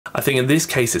I think in this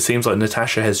case it seems like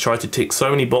Natacha has tried to tick so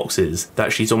many boxes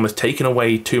that she's almost taken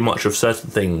away too much of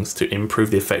certain things to improve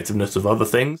the effectiveness of other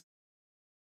things.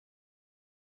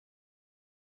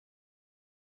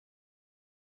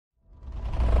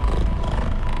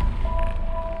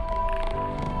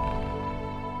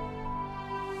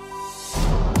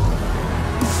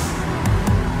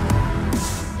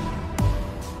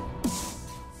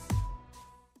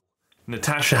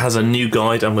 Natacha has a new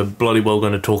guide and we're bloody well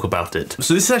going to talk about it.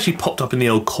 So this has actually popped up in the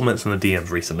old comments and the DMs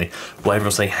recently, where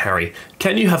everyone's saying, Harry,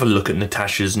 can you have a look at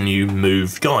Natacha's new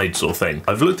move guide sort of thing?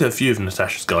 I've looked at a few of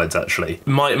Natacha's guides actually.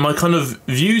 My kind of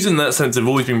views in that sense have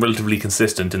always been relatively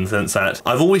consistent in the sense that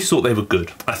I've always thought they were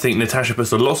good. I think Natacha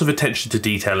puts a lot of attention to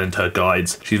detail into her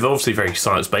guides. She's obviously very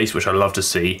science-based, which I love to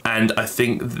see, and I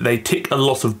think they tick a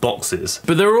lot of boxes.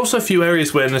 But there are also a few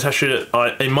areas where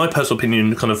Natacha, in my personal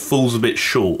opinion, kind of falls a bit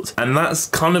short, and that's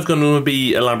kind of going to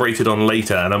be elaborated on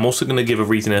later, and I'm also going to give a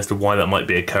reason as to why that might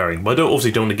be occurring. But I don't want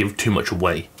to give too much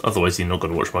away, otherwise you're not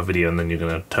going to watch my video and then you're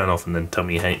going to turn off and then tell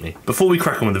me you hate me. Before we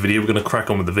crack on with the video, we're going to crack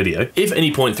on with the video. If at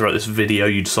any point throughout this video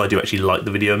you decide you actually like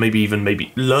the video,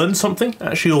 maybe learn something,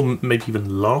 actually, or maybe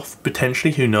even laugh,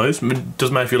 potentially, who knows? It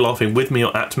doesn't matter if you're laughing with me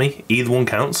or at me, either one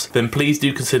counts, then please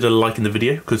do consider liking the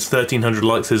video, because 1,300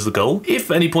 likes is the goal. If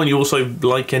at any point you also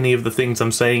like any of the things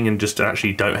I'm saying and just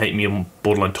actually don't hate me and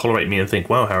borderline tolerate me and think,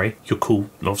 wow, Harry, you're cool,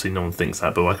 and obviously no one thinks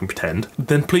that, but I can pretend,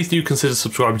 then please do consider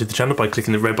subscribing to the channel by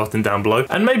clicking the red button down below,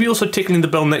 and maybe also tickling the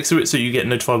bell next to it so you get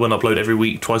notified when I upload every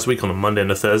week, twice a week on a Monday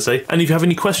and a Thursday. And if you have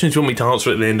any questions you want me to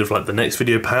answer at the end of like the next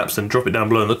video perhaps, then drop it down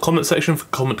below in the comment section for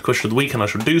comment question of the week and I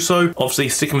shall do so. Obviously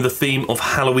sticking with the theme of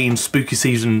Halloween spooky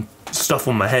season stuff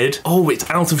on my head. Oh, it's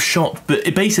out of shot,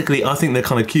 but basically I think they're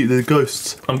kind of cute, they're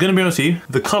ghosts. I'm gonna be honest with you,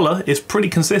 the colour is pretty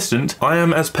consistent. I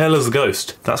am as pale as a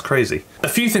ghost. That's crazy. A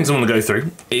few things I want to go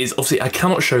through is, obviously I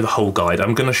cannot show the whole guide.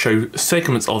 I'm gonna show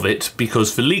segments of it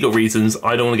because for legal reasons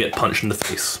I don't want to get punched in the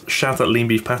face. Shout out Lean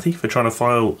Beef Patty for trying to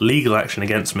file legal action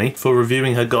against me for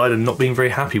reviewing her guide and not being very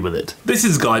happy with it. This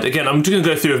is a guide, again I'm just gonna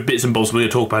go through bits and bobs, we're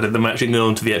gonna talk about it, then we're actually going to go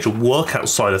on to the actual workout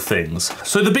side of things.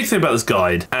 So the big thing about this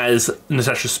guide, as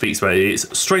Natacha speaks about it, is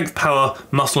strength, power,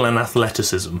 muscle and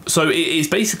athleticism. So it is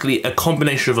basically a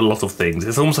combination of a lot of things.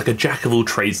 It's almost like a jack of all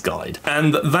trades guide.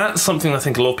 And that's something I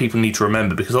think a lot of people need to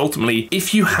remember, because ultimately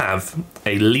if you have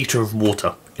a litre of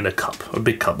water in a cup, a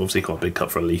big cup, obviously quite a big cup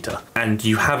for a litre, and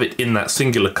you have it in that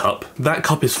singular cup, that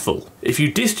cup is full. If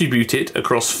you distribute it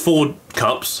across 4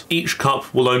 cups, each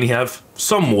cup will only have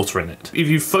some water in it. If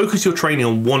you focus your training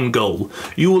on one goal,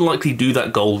 you will likely do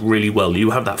that goal really well.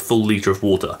 You have that full litre of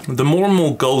water. The more and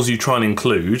more goals you try and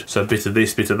include, so a bit of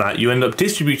this, bit of that, you end up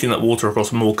distributing that water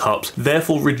across more cups,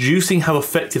 therefore reducing how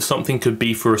effective something could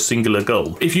be for a singular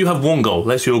goal. If you have one goal,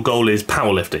 let's say your goal is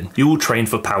powerlifting, you will train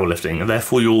for powerlifting, and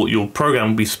therefore your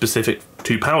program will be specific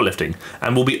to powerlifting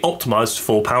and will be optimized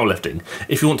for powerlifting.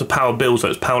 If you want to power build, so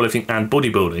it's powerlifting and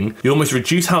bodybuilding, you almost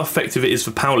reduce how effective it is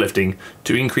for powerlifting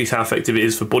to increase how effective it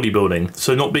is for bodybuilding.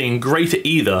 So not being great at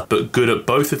either, but good at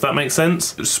both, if that makes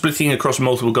sense. Splitting across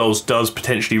multiple goals does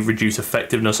potentially reduce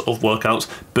effectiveness of workouts,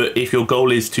 but if your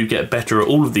goal is to get better at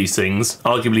all of these things,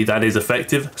 arguably that is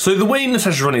effective. So the way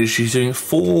Natacha's running is she's doing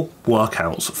 4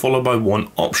 workouts followed by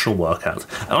 1 optional workout.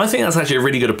 And I think that's actually a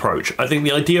really good approach. I think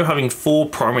the idea of having 4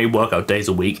 primary workout days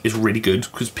a week is really good,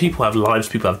 because people have lives,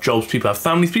 people have jobs, people have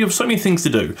families, people have so many things to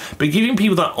do. But giving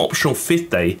people that optional 5th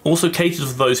day also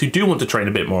caters for those who do want to train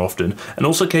a bit more often, and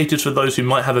also caters for those who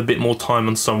might have a bit more time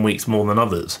on some weeks more than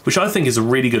others, which I think is a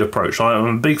really good approach. I'm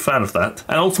a big fan of that.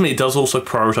 And ultimately it does also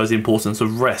prioritize the importance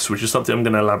of rest, which is something I'm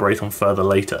going to elaborate on further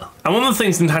later. And one of the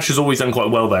things Natacha's always done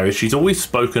quite well there is she's always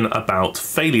spoken about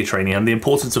failure training and the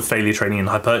importance of failure training in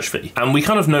hypertrophy. And we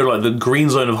kind of know like the green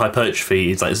zone of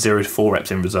hypertrophy is like 0 to 4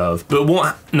 reps in reserve. But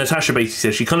what Natacha basically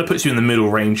says, she kind of puts you in the middle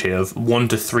range here of 1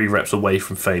 to 3 reps away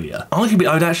from failure. Arguably,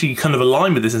 I would actually kind of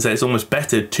align with this and say it's almost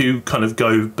better to kind of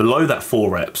go below that 4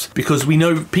 reps, because we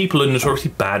know people are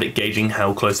notoriously bad at gauging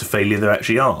how close to failure they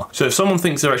actually are. So if someone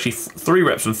thinks they're actually 3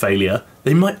 reps from failure,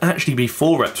 they might actually be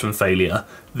 4 reps from failure.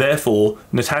 Therefore,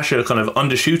 Natacha kind of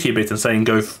undershooting a bit and saying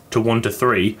go to 1 to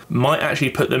 3 might actually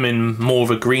put them in more of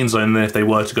a green zone than if they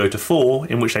were to go to 4,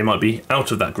 in which they might be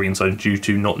out of that green zone due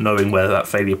to not knowing where that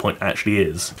failure point actually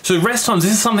is. So rest times,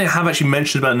 this is something I have actually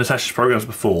mentioned about Natacha's programs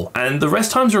before, and the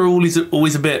rest times are always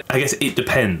a bit, I guess it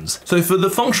depends. So for the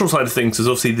functional side of things, because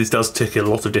obviously this does tick a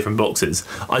lot of different boxes,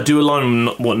 I do align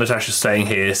with what Natacha's saying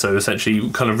here, so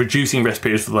essentially kind of reducing rest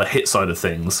periods for the HIIT side of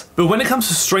things. But when it comes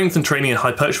to strength and training and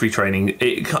hypertrophy training,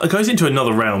 it goes into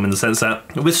another realm in the sense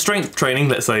that with strength training,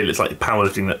 let's say it's like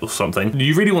powerlifting or something,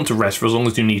 you really want to rest for as long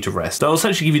as you need to rest. That'll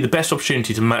essentially give you the best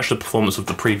opportunity to match the performance of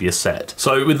the previous set.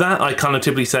 So with that, I kind of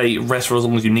typically say rest for as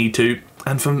long as you need to.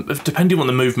 And depending on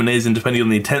what the movement is and depending on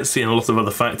the intensity and a lot of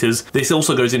other factors, this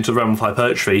also goes into the realm of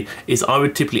hypertrophy, is I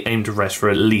would typically aim to rest for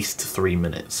at least 3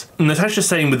 minutes. Natacha's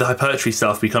saying with the hypertrophy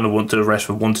stuff, we kind of want to rest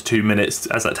for 1 to 2 minutes,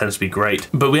 as that tends to be great.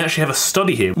 But we actually have a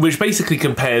study here, which basically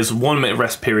compares 1 minute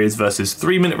rest periods versus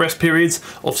 3 minute rest periods.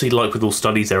 Obviously, like with all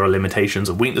studies, there are limitations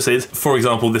and weaknesses. For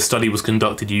example, this study was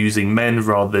conducted using men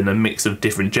rather than a mix of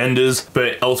different genders,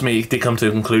 but ultimately it did come to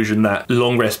the conclusion that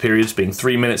long rest periods being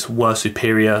 3 minutes were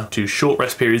superior to short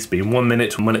rest periods being 1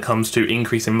 minute when it comes to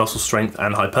increasing muscle strength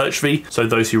and hypertrophy. So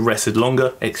those who rested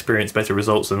longer experienced better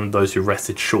results than those who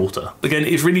rested shorter. Again,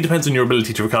 it really depends on your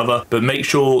ability to recover, but make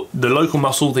sure the local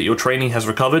muscle that you're training has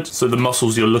recovered, so the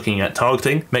muscles you're looking at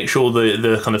targeting. Make sure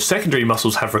the kind of secondary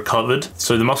muscles have recovered,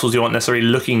 so the muscles you aren't necessarily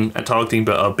looking at targeting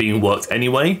but are being worked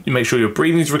anyway. You make sure your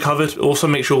breathing's recovered. Also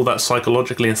make sure that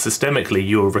psychologically and systemically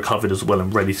you're recovered as well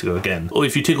and ready to go again. Or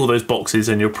if you tick all those boxes,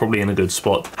 then you're probably in a good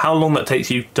spot. How long that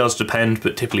takes you does depend,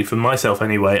 but typically for myself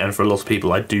anyway, and for a lot of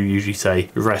people, I do usually say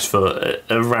rest for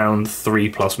around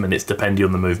 3+ minutes depending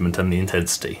on the movement and the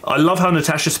intensity. I love how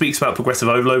Natacha speaks about progressive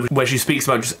overload, where she speaks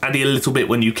about just adding a little bit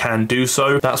when you can do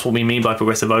so. That's what we mean by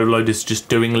progressive overload, is just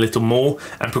doing a little more.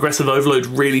 And progressive overload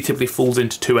really typically falls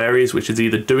into 2 areas, which is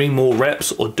either doing more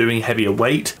reps or doing heavier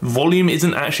weight. Volume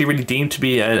isn't actually really deemed to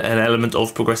be an element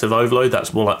of progressive overload.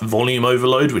 That's more like volume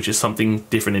overload, which is something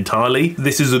different entirely.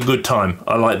 This is a good time.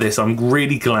 I like this. I'm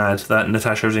really glad that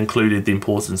Natacha has included the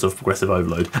importance of progressive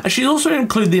overload. And she also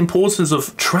included the importance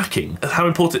of tracking, how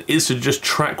important it is to just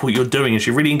track what you're doing, and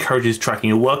she really encourages tracking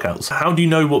your workouts. How do you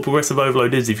know what progressive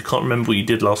overload is if you can't remember what you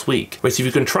did last week? Whereas if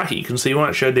you can track it, you can see, well,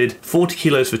 actually I did 40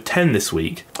 kilos for 10 this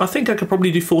week. I think I could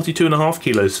probably do 42.5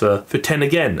 kilos for 10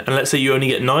 again. And let's say you only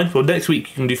get 9. Well, next week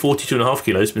you can do 42.5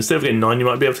 kilos, but instead of getting 9, you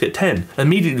might be able to get 10.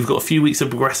 Immediately you've got a few weeks of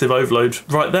progressive overload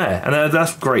right there. And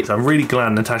that's great. I'm really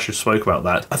glad Natacha spoke about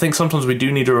that. I think sometimes we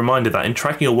do need a reminder that in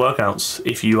tracking your workouts,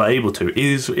 if you are able to,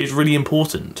 is really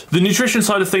important. The nutrition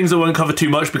side of things I won't cover too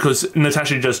much because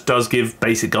Natacha just does give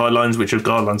basic guidelines, which are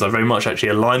guidelines I very much actually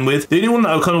align with. The only one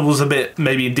that I kind of was a bit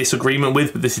maybe in disagreement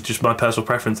with, but this is just my personal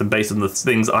preference and based on the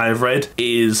things I have read,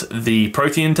 is the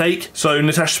protein intake. So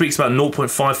Natacha speaks about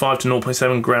 0.55 to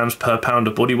 0.7 grams per pound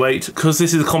of body weight. Because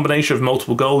this is a combination of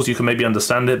multiple goals, you can maybe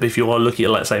understand it, but if you are looking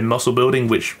at, let's say, muscle building,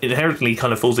 which inherently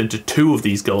kind of falls into 2 of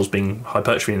these goals being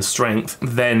hypertrophy and strength,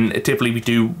 then typically we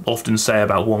do often say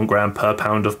about 1 gram per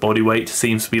pound of body weight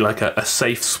seems to be like a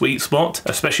safe sweet spot,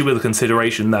 especially with the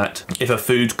consideration that if a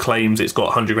food claims it's got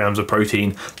 100 grams of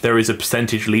protein, there is a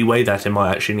percentage leeway that it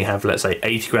might actually have, let's say,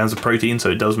 80 grams of protein, so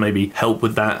it does maybe help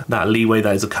with that leeway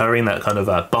that is occurring, that kind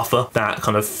of buffer that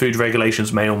kind of food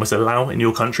regulations may almost allow in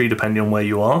your country depending on where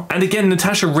you are. And again,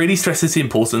 Natacha really stresses the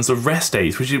importance of rest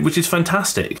days, which is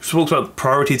fantastic. She talks about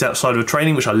priorities outside of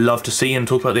training, which I love to see, and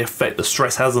talk about the effect that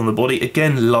stress has on the body.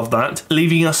 Again, love that.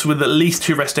 Leaving us with at least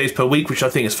 2 rest days per week, which I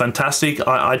think is fantastic.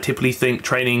 I typically think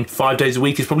training 5 days a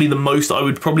week is probably the most I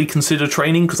would probably consider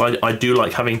training, because I do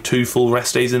like having 2 full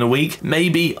rest days in a week.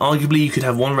 Maybe, arguably, you could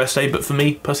have 1 rest day, but for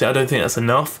me, personally, I don't think that's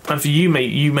enough. And for you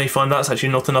may find that's actually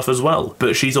not enough as well.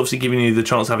 But she's obviously giving you the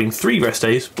chance of having 3 rest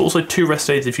days, but also 2 rest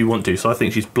days if you want to. So I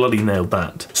think she's bloody nailed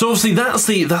that. So obviously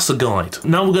that's the guide.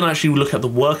 Now we're going to actually look at the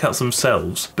workouts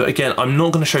themselves. But again, I'm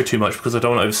not going to show too much because I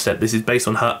don't want to overstep. This is based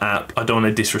on her app. I don't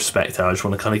want to disrespect her. I just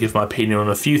want to kind of give my opinion on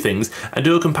a few things and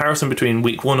do a comparison between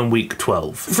week 1 and week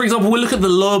 12. For example, we'll look at the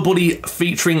lower body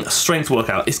featuring strength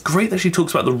workout. It's great that she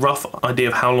talks about the rough idea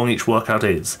of how long each workout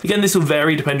is. Again, this will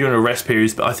vary depending on your rest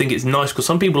periods, but I think it's nice because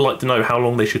some people like to know how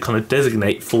long they should kind of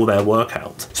designate for their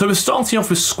workout. So we're starting off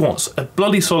with squats, a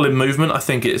bloody solid movement. I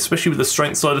think especially with the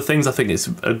strength side of things, I think it's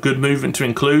a good movement to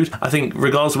include. I think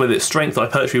regardless of whether it's strength,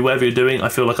 hypertrophy, whatever you're doing, I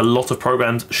feel like a lot of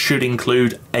programs should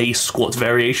include a squat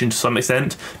variation to some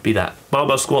extent, be that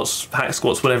barbell squats, hack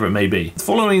squats, whatever it may be.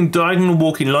 Following diagonal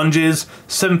walking lunges,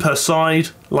 7 per side,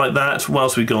 like that. What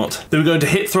else we got? Then we're going to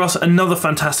hip thrust, another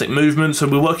fantastic movement. So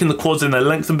we're working the quads in their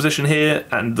lengthened position here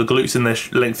and the glutes in their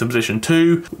lengthened position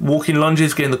too. Walking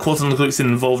lunges, getting the quads and the glutes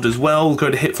involved as well. We'll go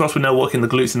to hip thrust, we're now working the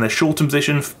glutes in their shortened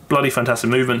position. Bloody fantastic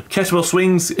movement. Kettlebell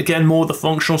swings, again, more the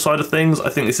functional side of things. I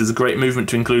think this is a great movement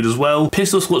to include as well.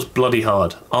 Pistol squats, bloody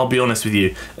hard. I'll be honest with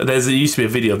you. There used to be a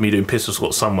video of me doing pistol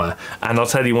squats somewhere, and I'll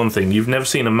tell you one thing, you've never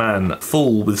seen a man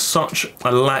fall with such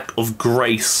a lack of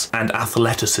grace and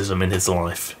athleticism in his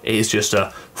life. PDF. It is just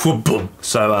a whoop, boom.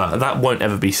 So that won't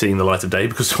ever be seeing the light of day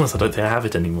because to be honest, I don't think I have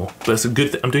it anymore. But it's a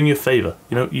good thing. I'm doing you a favour.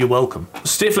 You know, you're welcome.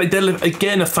 Stiff leg deadlift,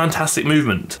 again, a fantastic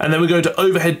movement. And then we go to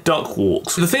overhead duck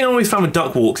walks. The thing I always found with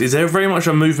duck walks is they're very much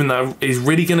a movement that is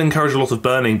really going to encourage a lot of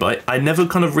burning, but I never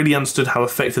kind of really understood how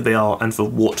effective they are and for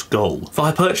what goal. For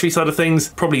hypertrophy side of things,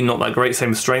 probably not that great,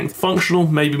 same as strength. Functional,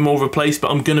 maybe more of a place,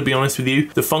 but I'm going to be honest with you,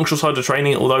 the functional side of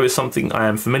training, although it's something I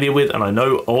am familiar with and I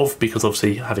know of, because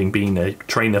obviously having been a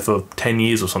trainer for 10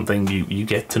 years or something, you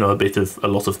get to know a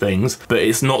lot of things, but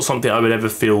it's not something I would ever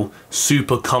feel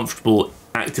super comfortable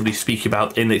actively speak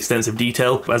about in extensive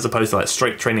detail, as opposed to like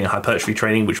strength training and hypertrophy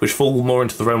training, which fall more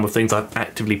into the realm of things I've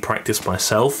actively practiced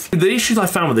myself. The issues I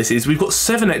found with this is we've got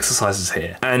 7 exercises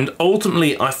here, and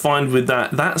ultimately I find with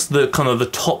that's the kind of the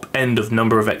top end of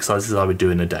number of exercises I would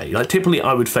do in a day. Like typically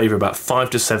I would favor about 5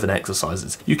 to 7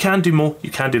 exercises. You can do more,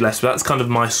 you can do less, but that's kind of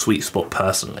my sweet spot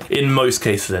personally, in most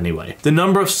cases anyway. The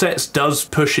number of sets does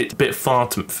push it a bit far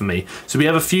for me. So we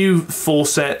have a few 4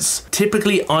 sets.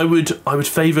 Typically I would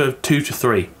favor 2 to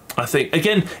 3. I think,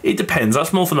 again, it depends.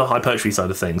 That's more for the hypertrophy side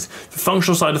of things. For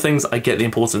functional side of things, I get the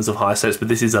importance of higher sets, but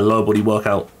this is a lower body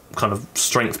workout, kind of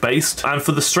strength based. And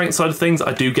for the strength side of things,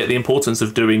 I do get the importance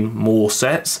of doing more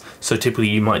sets. So typically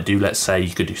you might do, let's say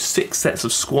you could do 6 sets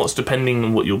of squats depending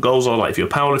on what your goals are. Like if you're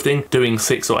powerlifting, doing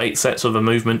 6 or 8 sets of a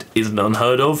movement isn't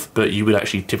unheard of, but you would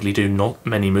actually typically do not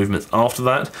many movements after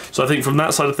that. So I think from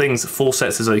that side of things, 4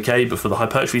 sets is okay, but for the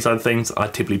hypertrophy side of things, I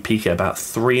typically peak at about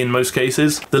 3 in most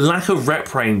cases. The lack of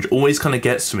rep range always kind of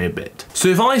gets to me a bit. So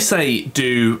if I say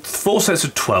do 4 sets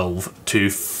of 12 to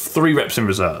 3 reps in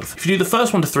reserve, if you do the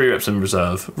first one to 3 reps in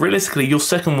reserve, realistically your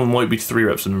second one won't be 3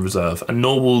 reps in reserve, and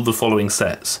nor will the following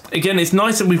sets. Again, it's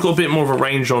nice that we've got a bit more of a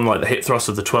range on like the hip thrust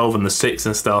of the 12 and the 6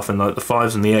 and stuff, and like the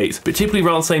 5s and the 8s, but typically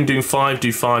rather than saying do 5,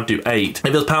 do 5, do 8,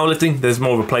 if it's powerlifting, there's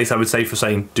more of a place I would say for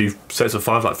saying do sets of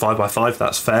 5, like 5 by 5,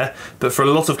 that's fair. But for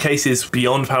a lot of cases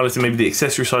beyond powerlifting, maybe the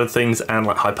accessory side of things and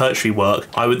like hypertrophy work,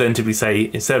 I would then typically say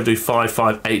instead of do 5,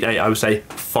 5, 8, 8, I would say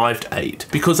 5 to 8,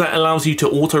 because that allows you to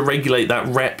auto-regulate that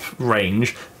rep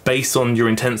range based on your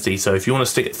intensity. So if you want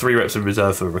to stick at 3 reps in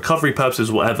reserve for recovery purposes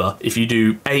or whatever, if you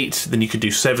do 8, then you could do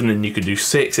 7, and you could do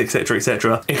 6, etc,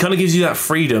 etc. It kind of gives you that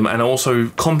freedom and also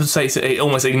compensates, it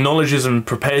almost acknowledges and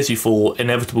prepares you for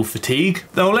inevitable fatigue.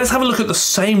 Now let's have a look at the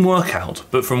same workout,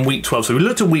 but from week 12. So we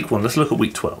looked at week 1, let's look at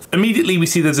week 12. Immediately we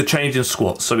see there's a change in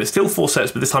squats. So it's still 4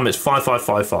 sets, but this time it's 5, 5,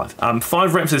 5, 5.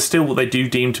 5 reps is still what they do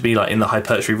deem to be like in the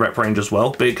hypertrophy rep range as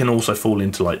well, but it can also fall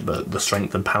into like the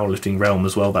strength and powerlifting realm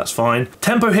as well, that's fine.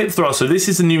 Tempo hip thrust, so this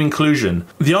is a new inclusion.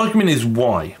 The argument is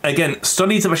why. Again,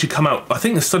 studies have actually come out, I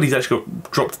think the studies actually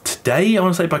got dropped today, I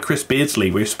want to say by Chris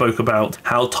Beardsley, where he spoke about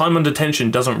how time under tension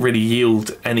doesn't really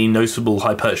yield any noticeable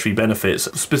hypertrophy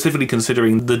benefits, specifically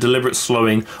considering the deliberate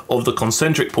slowing of the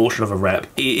concentric portion of a rep.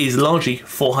 It is largely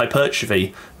for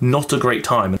hypertrophy, not a great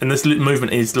time. And this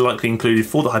movement is likely included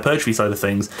for the hypertrophy side of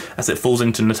things, as it falls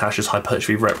into Natacha's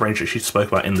hypertrophy rep range that she spoke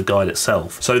about in the guide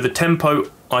itself. So the tempo,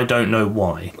 I don't know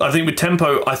why. I think with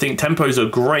tempo, I think tempos are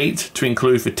great to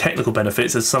include for technical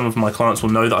benefits, as some of my clients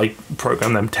will know that I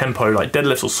program them tempo like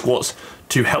deadlifts or squats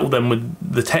to help them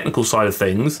with the technical side of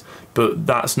things, but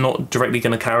that's not directly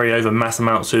going to carry over mass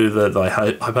amounts to the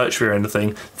hypertrophy or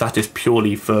anything. That is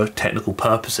purely for technical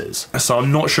purposes. So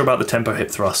I'm not sure about the tempo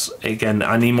hip thrusts. Again,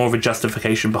 I need more of a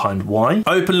justification behind why.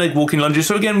 Open leg walking lunges.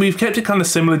 So again, we've kept it kind of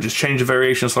similar, just change the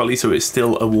variation slightly so it's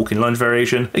still a walking lunge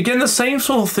variation. Again, the same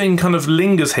sort of thing kind of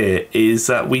lingers here, is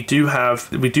that we do have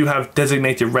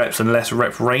designated reps and less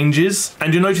rep ranges.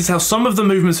 And you'll notice how some of the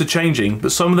movements are changing,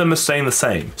 but some of them are staying the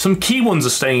same. Some key ones are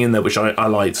staying in there, which I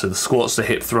like. So the squats, the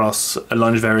hip thrusts, a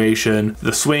lunge variation,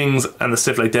 the swings, and the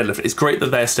stiff leg deadlift. It's great that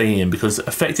they're staying in, because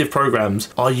effective programs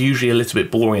are usually a little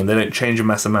bit boring and they don't change a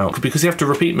mass amount, because you have to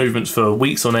repeat movements for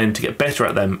weeks on end to get better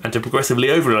at them and to progressively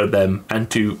overload them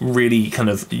and to really kind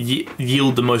of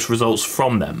yield the most results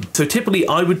from them. So typically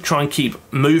I would try and keep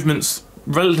movements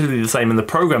relatively the same and the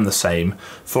program the same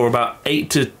for about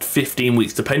 8 to 15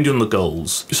 weeks depending on the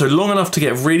goals. So long enough to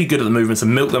get really good at the movements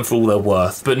and milk them for all they're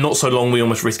worth, but not so long we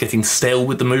almost risk getting stale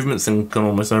with the movements and can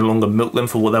almost no longer milk them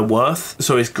for what they're worth.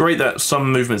 So it's great that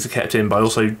some movements are kept in, but I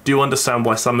also do understand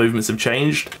why some movements have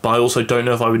changed, but I also don't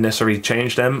know if I would necessarily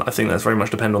change them. I think that's very much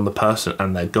dependent on the person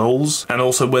and their goals, and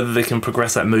also whether they can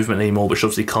progress that movement anymore, which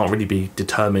obviously can't really be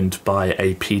determined by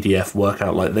a PDF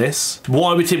workout like this.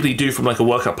 What I would typically do from like a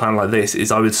workout plan like this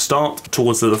is I would start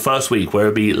towards the first week where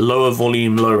it'd be lower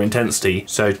volume, lower intensity.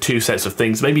 So 2 sets of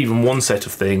things, maybe even 1 set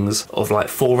of things of like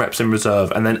 4 reps in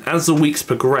reserve. And then as the weeks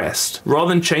progressed, rather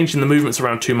than changing the movements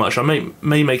around too much, I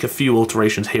may make a few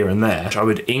alterations here and there. I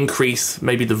would increase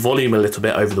maybe the volume a little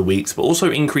bit over the weeks, but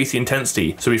also increase the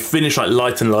intensity. So we finish like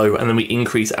light and low, and then we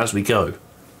increase as we go.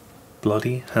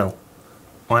 Bloody hell.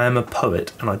 I am a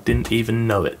poet and I didn't even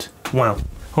know it. Wow.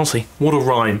 Honestly, what a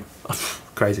rhyme.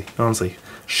 Crazy. Honestly.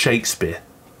 Shakespeare.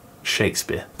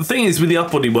 Shakespeare. The thing is, with the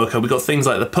upper body workout, we've got things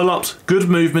like the pull-ups, good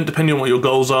movement depending on what your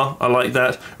goals are, I like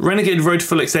that. Renegade road to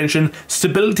full extension.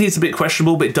 Stability is a bit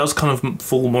questionable, but it does kind of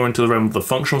fall more into the realm of the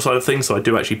functional side of things, so I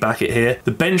do actually back it here.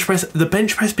 The bench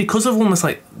press, because of almost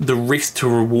like the risk to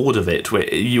reward of it,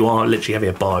 where you are literally having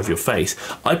a bar of your face,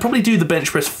 I'd probably do the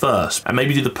bench press first, and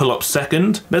maybe do the pull-ups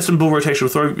second. Medicine ball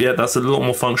rotational throw, yeah, that's a lot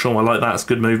more functional, I like that, it's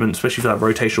good movement, especially for that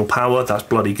rotational power, that's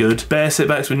bloody good. Bear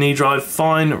sit-backs with knee drive,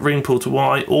 fine. Ring pull to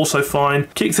Y, also fine.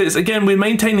 Kick sets, again, we're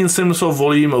maintaining a similar sort of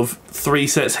volume of 3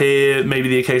 sets here, maybe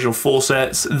the occasional 4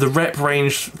 sets. The rep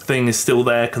range thing is still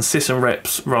there, consistent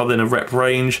reps rather than a rep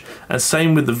range. And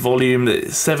same with the volume,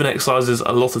 7 exercises,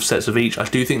 a lot of sets of each. I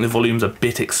do think the volume's a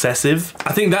bit excessive.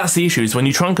 I think that's the issue, is when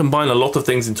you try and combine a lot of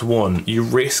things into one, you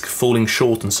risk falling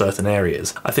short in certain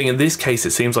areas. I think in this case,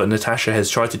 it seems like Natacha has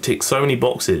tried to tick so many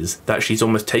boxes that she's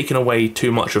almost taken away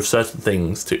too much of certain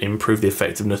things to improve the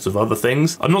effectiveness of other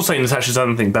things. I'm not saying Natacha's done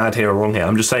anything bad here or wrong here.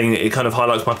 I'm just saying it kind of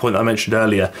highlights my point that I mentioned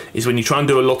earlier, is when you try and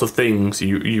do a lot of things,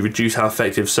 you reduce how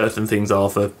effective certain things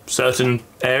are for certain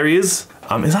areas.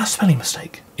 Is that a spelling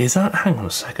mistake? Is that, hang on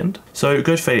a second. So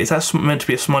go to fade, is that meant to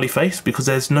be a smiley face? Because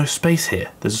there's no space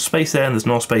here. There's a space there and there's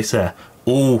no space there.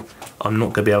 Oh, I'm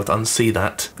not gonna be able to unsee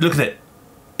that. Look at it.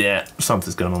 Yeah,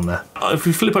 something's going on there. If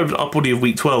we flip over to upper body of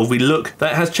week 12, we look,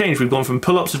 that has changed. We've gone from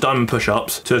pull-ups to diamond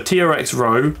push-ups to a TRX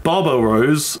row, barbell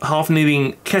rows, half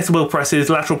kneeling kettlebell presses,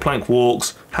 lateral plank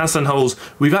walks, handstand holds.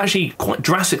 We've actually quite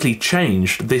drastically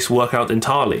changed this workout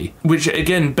entirely, which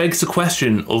again begs the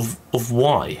question of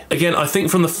why. Again, I think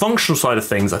from the functional side of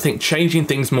things, I think changing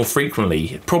things more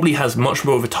frequently probably has much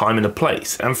more of a time and a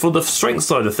place. And for the strength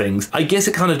side of things, I guess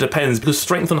it kind of depends, because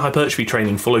strength and hypertrophy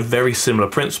training follow very similar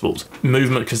principles.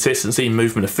 Movement consistency,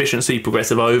 movement efficiency,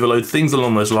 progressive overload, things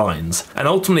along those lines. And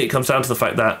ultimately it comes down to the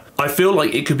fact that I feel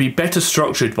like it could be better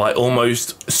structured by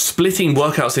almost splitting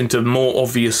workouts into more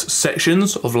obvious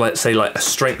sections of, let's say, like a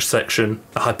strength section,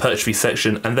 a hypertrophy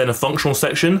section, and then a functional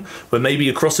section, where maybe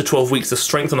across the 12 weeks the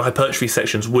strength and hypertrophy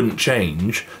sections wouldn't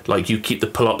change, like you keep the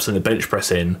pull-ups and the bench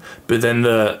press in, but then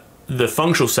the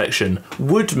functional section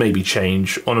would maybe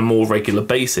change on a more regular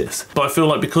basis. But I feel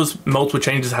like because multiple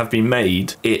changes have been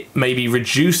made, it maybe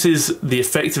reduces the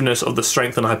effectiveness of the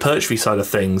strength and hypertrophy side of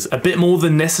things a bit more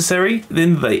than necessary. At the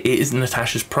end of the day, it is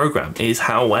Natacha's program. It is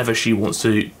however she wants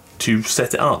to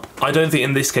set it up. I don't think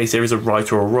in this case there is a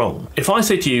right or a wrong. If I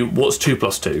say to you, what's 2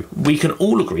 plus 2? We can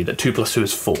all agree that 2 plus 2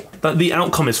 is 4. That the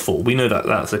outcome is 4. We know that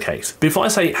that's the case. But if I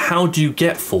say, how do you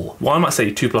get 4? Well, I might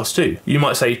say 2 plus 2. You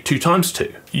might say 2 times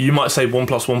 2. You might say 1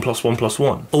 plus 1 plus 1 plus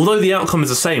 1. Although the outcome is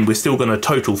the same, we're still going to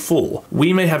total 4.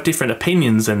 We may have different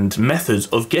opinions and methods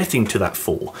of getting to that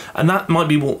 4. And that might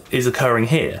be what is occurring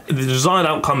here. The desired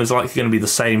outcome is likely going to be the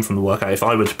same from the workout if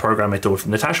I were to program it or if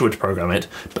Natacha were to program it.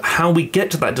 But how we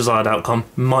get to that desired outcome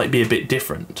might be a bit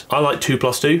different. I like 2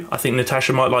 plus 2. I think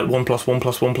Natacha might like 1 plus 1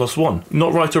 plus 1 plus 1.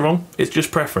 Not right or wrong, it's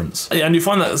just preference. And you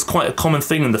find that it's quite a common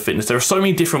thing in the fitness. There are so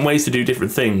many different ways to do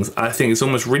different things. I think it's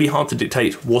almost really hard to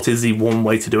dictate what is the one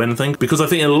way to do anything, because I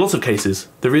think in a lot of cases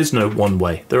there is no one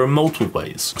way. There are multiple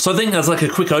ways. So I think as like a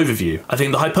quick overview, I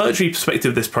think the hypertrophy perspective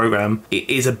of this program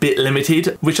is a bit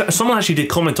limited, which someone actually did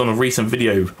comment on a recent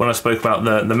video when I spoke about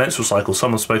the menstrual cycle.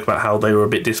 Someone spoke about how they were a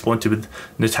bit disappointed with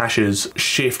Natacha's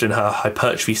shift in her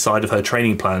hypertrophy side of her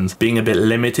training plans being a bit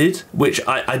limited, which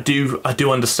I do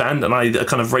understand, and I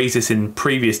kind of raised this in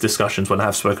previous discussions when I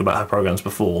have spoken about her programs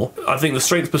before. I think the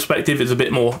strength perspective is a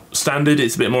bit more standard,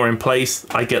 it's a bit more in place.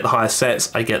 I get the higher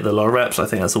sets, I get the lower reps, I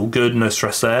think that's all good, no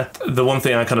stress there. The one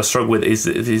thing I kind of struggle with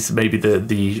is maybe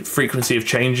the frequency of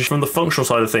changes from the functional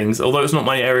side of things. Although it's not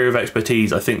my area of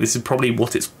expertise, I think this is probably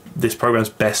what this program's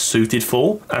best suited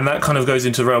for. And that kind of goes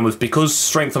into the realm of, because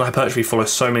strength and hypertrophy follow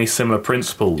so many similar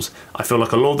principles, I feel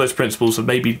like a lot of those principles have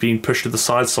maybe been pushed to the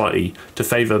side slightly to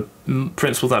favour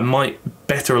principles that might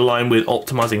better align with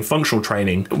optimizing functional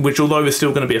training, which, although is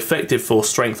still going to be effective for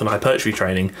strength and hypertrophy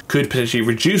training, could potentially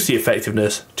reduce the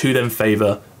effectiveness to then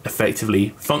favour effectively,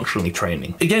 functionally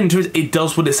training. Again, it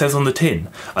does what it says on the tin.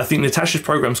 I think Natacha's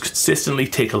programs consistently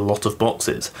tick a lot of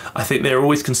boxes. I think they're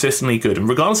always consistently good, and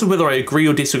regardless of whether I agree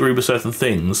or disagree with certain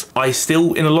things, I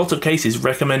still, in a lot of cases,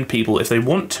 recommend people, if they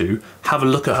want to, have a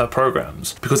look at her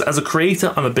programs. Because as a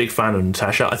creator, I'm a big fan of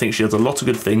Natacha. I think she does a lot of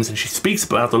good things, and she speaks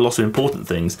about a lot of important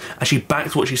things, and she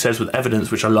backs what she says with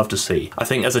evidence, which I love to see. I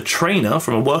think as a trainer,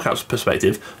 from a workouts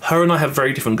perspective, her and I have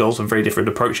very different goals and very different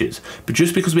approaches. But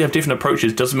just because we have different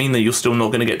approaches doesn't mean that you're still not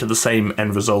going to get to the same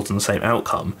end result and the same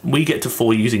outcome. We get to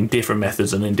 4 using different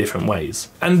methods and in different ways.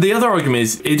 And the other argument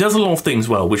is, it does a lot of things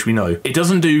well, which we know. It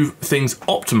doesn't do things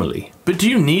optimally. But do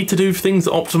you need to do things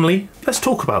optimally? Let's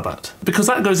talk about that. Because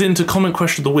that goes into comment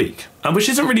question of the week, which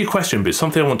isn't really a question, but it's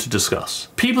something I want to discuss.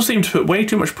 People seem to put way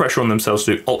too much pressure on themselves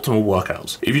to do optimal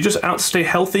workouts. If you're just out to stay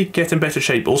healthy, get in better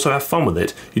shape, also have fun with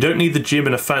it, you don't need the gym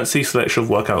and a fancy selection of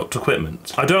workout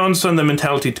equipment. I don't understand the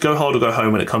mentality to go hard or go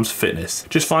home when it comes to fitness.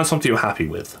 Just find something you're happy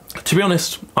with. To be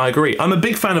honest, I agree. I'm a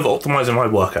big fan of optimizing my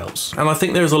workouts, and I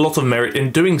think there's a lot of merit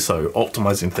in doing so,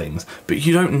 optimizing things, but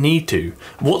you don't need to.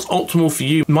 What's optimal for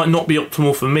you might not be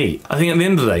optimal for me. I think at the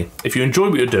end of the day, if you enjoy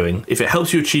what you're doing, if it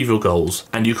helps you achieve your goals,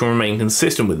 and you can remain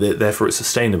consistent with it, therefore it's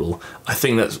sustainable, I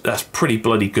think that's pretty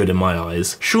bloody good in my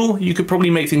eyes. Sure, you could probably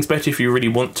make things better if you really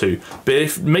want to, but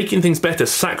if making things better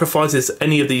sacrifices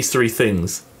any of these 3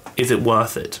 things, is it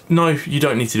worth it? No, you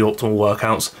don't need to do optimal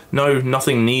workouts. No,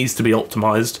 nothing needs to be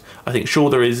optimized. I think sure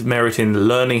there is merit in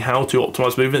learning how to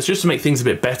optimize movements just to make things a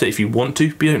bit better if you want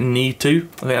to, but you don't need to.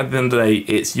 I think at the end of the day,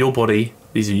 it's your body,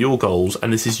 these are your goals,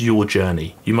 and this is your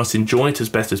journey. You must enjoy it as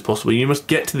best as possible. You must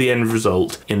get to the end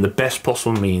result in the best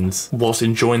possible means whilst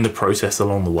enjoying the process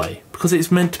along the way. Because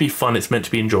it's meant to be fun, it's meant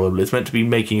to be enjoyable, it's meant to be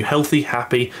making you healthy,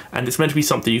 happy, and it's meant to be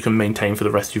something you can maintain for the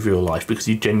rest of your life because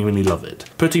you genuinely love it.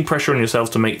 Putting pressure on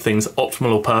yourselves to make things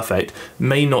optimal or perfect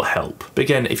may not help. But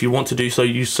again, if you want to do so,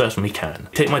 you certainly can.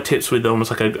 Take my tips with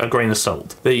almost like a grain of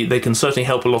salt. They can certainly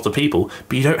help a lot of people,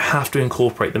 but you don't have to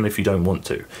incorporate them if you don't want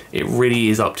to. It really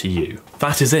is up to you.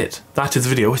 That is it. That is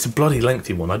the video. It's a bloody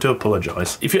lengthy one. I do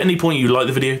apologise. If at any point you like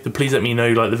the video, then please let me know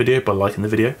you like the video by liking the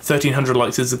video. 1,300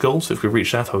 likes is the goal, so if we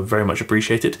reach that, I would very much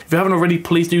appreciate it. If you haven't already,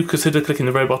 please do consider clicking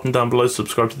the red button down below to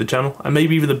subscribe to the channel, and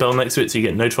maybe even the bell next to it so you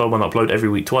get notified when I upload every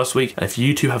week, twice a week. And if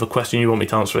you two have a question you want me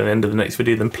to answer at the end of the next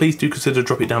video, then please do consider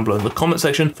dropping it down below in the comment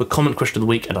section for comment question of the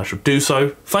week, and I shall do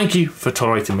so. Thank you for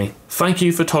tolerating me. Thank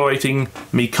you for tolerating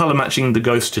me colour matching the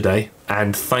ghost today,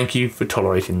 and thank you for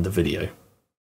tolerating the video.